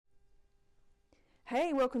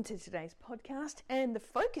Hey, welcome to today's podcast, and the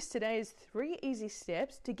focus today is 3 easy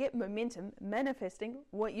steps to get momentum manifesting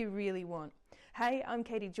what you really want. Hey, I'm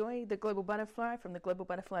Katie Joy, the Global Butterfly from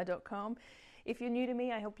theglobalbutterfly.com. If you're new to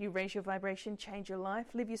me, I help you raise your vibration, change your life,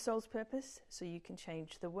 live your soul's purpose so you can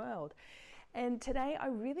change the world. And today I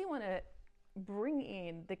really want to bring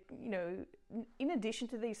in in addition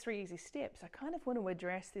to these 3 easy steps, I kind of want to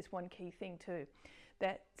address this one key thing too,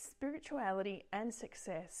 that spirituality and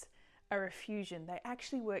success are a fusion. They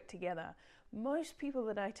actually work together. Most people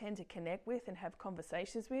that I tend to connect with and have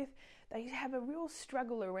conversations with, they have a real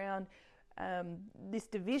struggle around this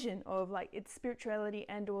division of it's spirituality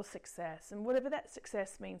and or success, and whatever that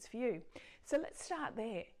success means for you. So let's start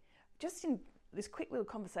there. Just in this quick little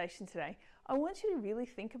conversation today, I want you to really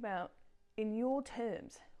think about, in your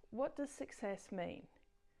terms, what does success mean?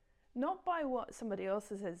 Not by what somebody else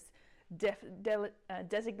has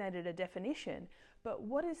designated a definition, but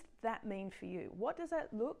what does that mean for you? What does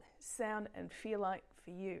that look, sound, and feel like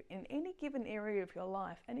for you in any given area of your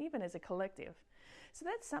life, and even as a collective? So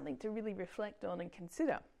that's something to really reflect on and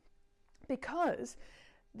consider, because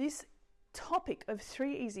this topic of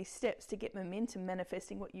 3 easy steps to get momentum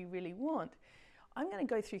manifesting what you really want, I'm going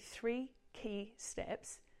to go through 3 key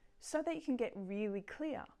steps so that you can get really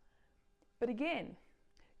clear. But again,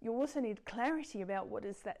 you also need clarity about what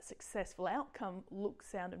does that successful outcome look,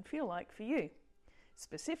 sound, and feel like for you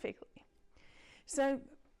specifically. So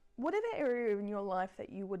whatever area in your life that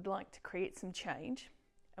you would like to create some change,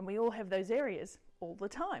 and we all have those areas all the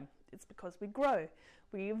time. It's because we grow,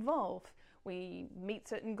 we evolve, we meet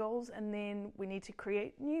certain goals, and then we need to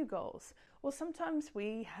create new goals. Or sometimes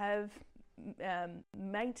we have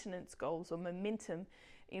maintenance goals or momentum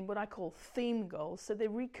in what I call theme goals. So they're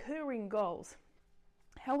recurring goals.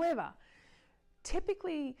 However,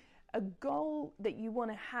 typically a goal that you want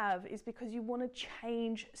to have is because you want to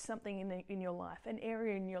change something in your life, an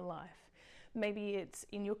area in your life. Maybe it's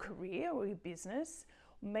in your career or your business,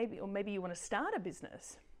 maybe you want to start a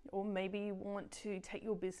business, or maybe you want to take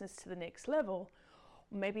your business to the next level.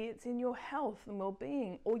 Maybe it's in your health and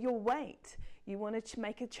well-being or your weight. You want to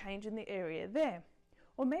make a change in the area there.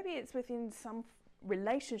 Or maybe it's within some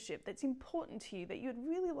relationship that's important to you that you'd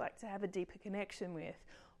really like to have a deeper connection with,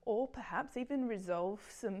 or perhaps even resolve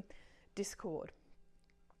some discord.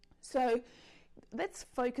 So let's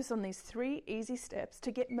focus on these 3 easy steps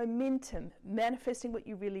to get momentum manifesting what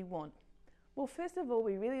you really want. Well, first of all,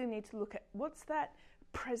 we really need to look at what's that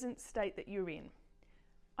present state that you're in.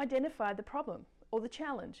 Identify the problem or the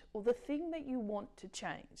challenge or the thing that you want to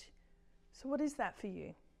change. So what is that for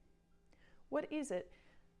you? What is it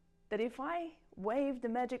that if I waved a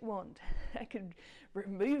magic wand, I could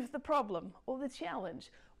remove the problem or the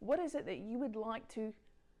challenge? What is it that you would like to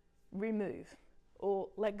remove or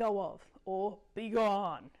let go of or be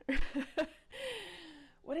gone?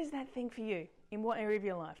 What is that thing for you? In what area of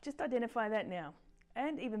your life? Just identify that now.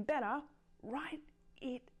 And even better, write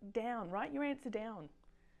it down. Write your answer down.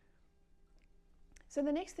 So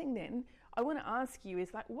the next thing then I want to ask you is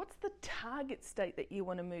what's the target state that you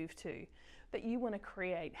want to move to, that you want to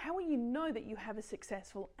create? How will you know that you have a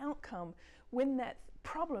successful outcome when that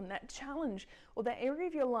problem, that challenge, or that area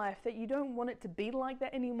of your life that you don't want it to be like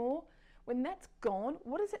that anymore, when that's gone,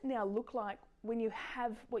 what does it now look like when you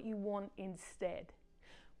have what you want instead?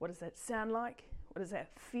 What does that sound like? What does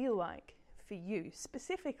that feel like for you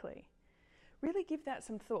specifically? Really give that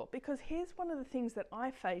some thought, because here's one of the things that I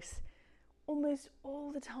face almost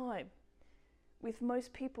all the time with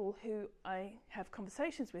most people who I have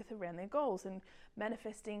conversations with around their goals and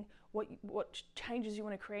manifesting what changes you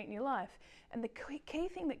want to create in your life. And the key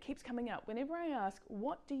thing that keeps coming up whenever I ask,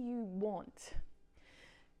 what do you want?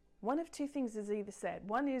 One of 2 things is either said.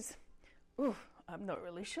 One is, I'm not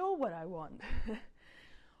really sure what I want.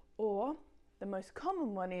 Or the most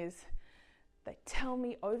common one is, they tell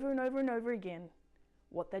me over and over and over again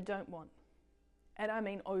what they don't want. And I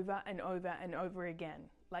mean over and over and over again.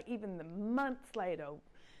 Like even the months later,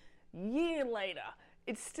 year later,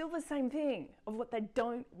 it's still the same thing of what they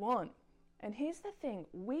don't want. And here's the thing,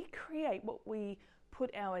 we create what we put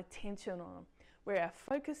our attention on. Where our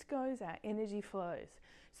focus goes, our energy flows.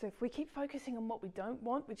 So if we keep focusing on what we don't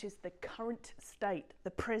want, which is the current state, the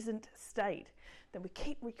present state, then we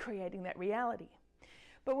keep recreating that reality.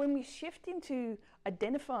 But when we shift into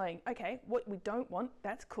identifying, okay, what we don't want,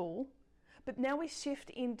 that's cool. But now we shift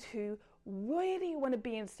into, where do you want to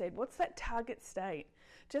be instead? What's that target state?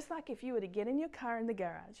 Just like if you were to get in your car in the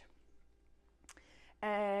garage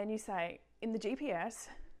and you say, in the GPS,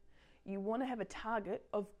 you want to have a target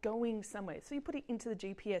of going somewhere. So you put it into the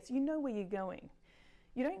GPS. You know where you're going.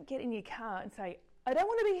 You don't get in your car and say, I don't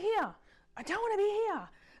want to be here. I don't want to be here.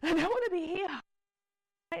 I don't want to be here.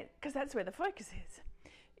 Because that's where the focus is,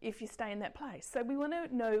 if you stay in that place. So we want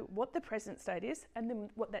to know what the present state is and then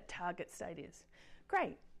what that target state is.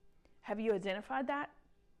 Great. Have you identified that?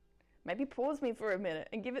 Maybe pause me for a minute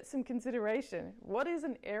and give it some consideration. What is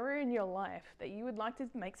an area in your life that you would like to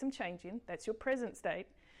make some change in? That's your present state.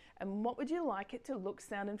 And what would you like it to look,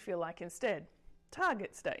 sound, and feel like instead?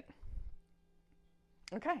 Target state.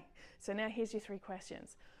 Okay, so now here's your 3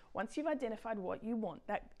 questions. Once you've identified what you want,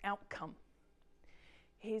 that outcome,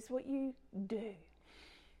 here's what you do.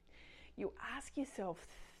 You ask yourself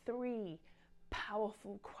 3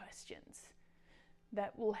 powerful questions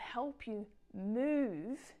that will help you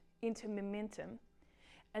move into momentum,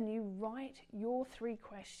 and you write your 3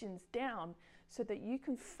 questions down so that you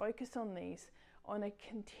can focus on these on a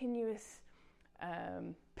continuous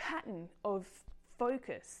pattern of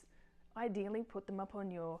focus. Ideally, put them up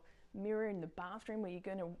on your mirror in the bathroom where you're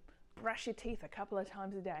going to brush your teeth a couple of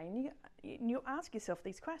times a day, and you ask yourself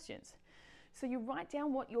these questions. So you write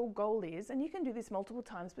down what your goal is, and you can do this multiple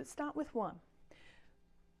times, but start with 1.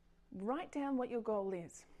 Write down what your goal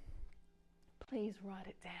is. Please write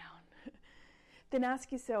it down. Then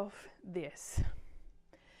ask yourself this: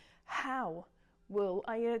 how will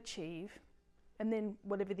I achieve, and then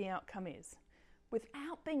whatever the outcome is,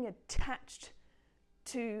 without being attached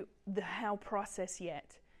to the how process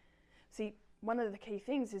yet. See, one of the key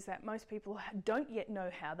things is that most people don't yet know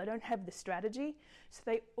how. They don't have the strategy, so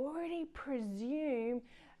they already presume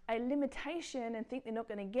a limitation and think they're not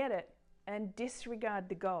going to get it and disregard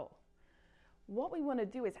the goal. What we want to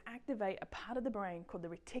do is activate a part of the brain called the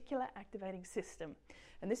reticular activating system.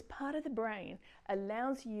 And this part of the brain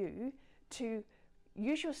allows you to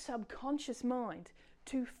use your subconscious mind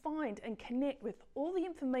to find and connect with all the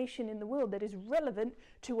information in the world that is relevant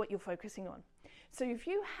to what you're focusing on. So if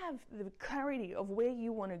you have the clarity of where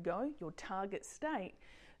you want to go, your target state,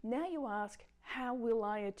 now you ask, how will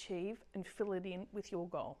I achieve, and fill it in with your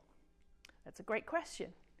goal? That's a great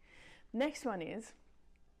question. Next one is,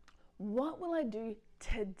 what will I do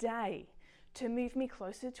today to move me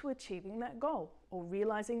closer to achieving that goal or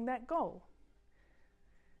realizing that goal?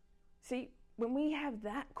 See, when we have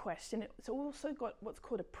that question, it's also got what's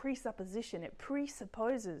called a presupposition. It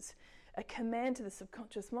presupposes a command to the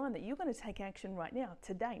subconscious mind that you're going to take action right now,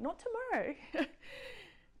 today, not tomorrow,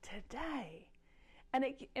 today. And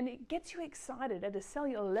it gets you excited at a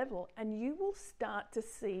cellular level, and you will start to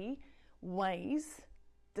see ways,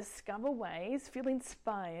 discover ways, feel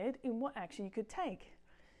inspired in what action you could take.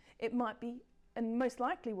 It might be, and most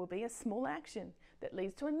likely will be, a small action that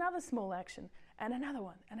leads to another small action, and another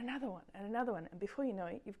one, and another one, and another one. And before you know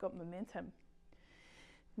it, you've got momentum.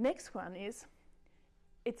 Next one is,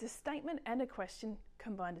 it's a statement and a question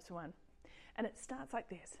combined as one. And it starts like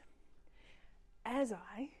this: as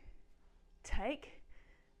I take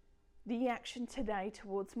the action today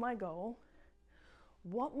towards my goal,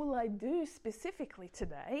 what will I do specifically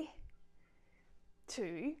today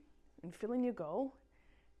to, and fill in your goal,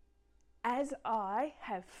 as I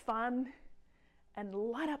have fun and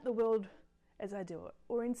light up the world as I do it,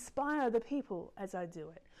 or inspire other people as I do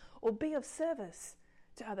it, or be of service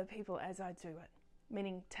to other people as I do it,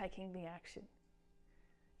 meaning taking the action.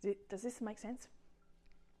 Does this make sense?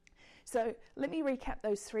 So let me recap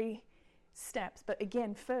those 3 steps. But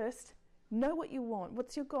again, first, know what you want.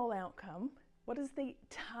 What's your goal outcome? What is the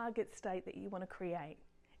target state that you want to create?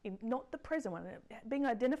 Not the present one.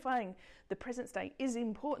 Identifying the present state is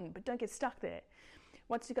important, but don't get stuck there.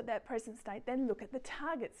 Once you've got that present state, then look at the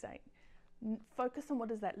target state. Focus on what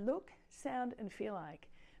does that look, sound, and feel like.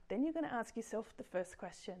 Then you're going to ask yourself the first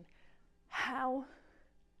question: how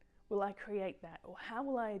will I create that? Or how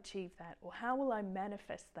will I achieve that? Or how will I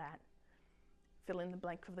manifest that? Fill in the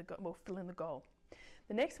blank of the goal, or fill in the goal.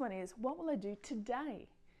 The next one is, what will I do today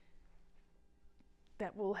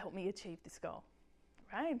that will help me achieve this goal?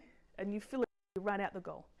 Right? And you fill it, you write out the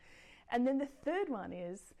goal. And then the third one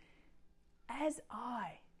is, as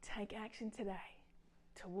I take action today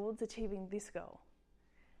towards achieving this goal,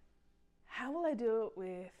 how will I do it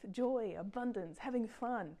with joy, abundance, having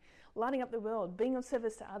fun, lighting up the world, being of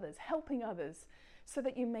service to others, helping others, so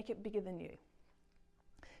that you make it bigger than you?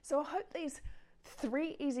 So I hope these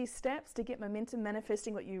 3 easy steps to get momentum,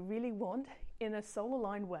 manifesting what you really want in a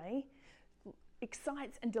soul-aligned way,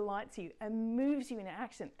 excites and delights you and moves you into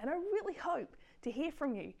action. And I really hope to hear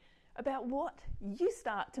from you about what you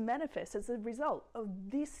start to manifest as a result of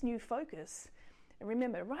this new focus. And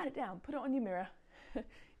remember, write it down, put it on your mirror,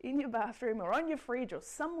 in your bathroom, or on your fridge, or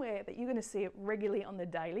somewhere that you're going to see it regularly on the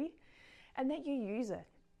daily, and that you use it.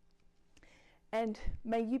 And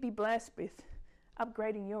may you be blessed with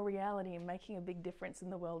upgrading your reality and making a big difference in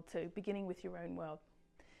the world too, beginning with your own world.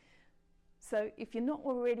 So if you're not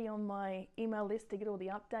already on my email list to get all the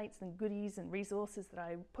updates and goodies and resources that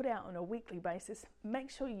I put out on a weekly basis,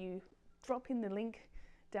 make sure you drop in the link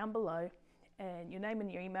down below and your name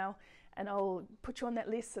and your email, and I'll put you on that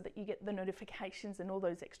list so that you get the notifications and all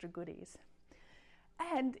those extra goodies.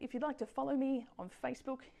 And if you'd like to follow me on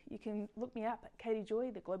Facebook, you can look me up at Katie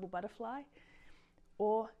Joy, the Global Butterfly,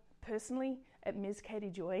 or personally at Ms. Katie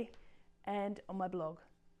Joy, and on my blog,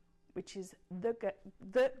 which is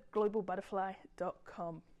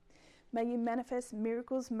theglobalbutterfly.com. May you manifest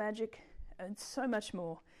miracles, magic, and so much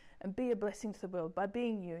more, and be a blessing to the world by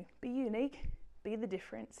being you. Be unique, be the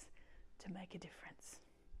difference to make a difference.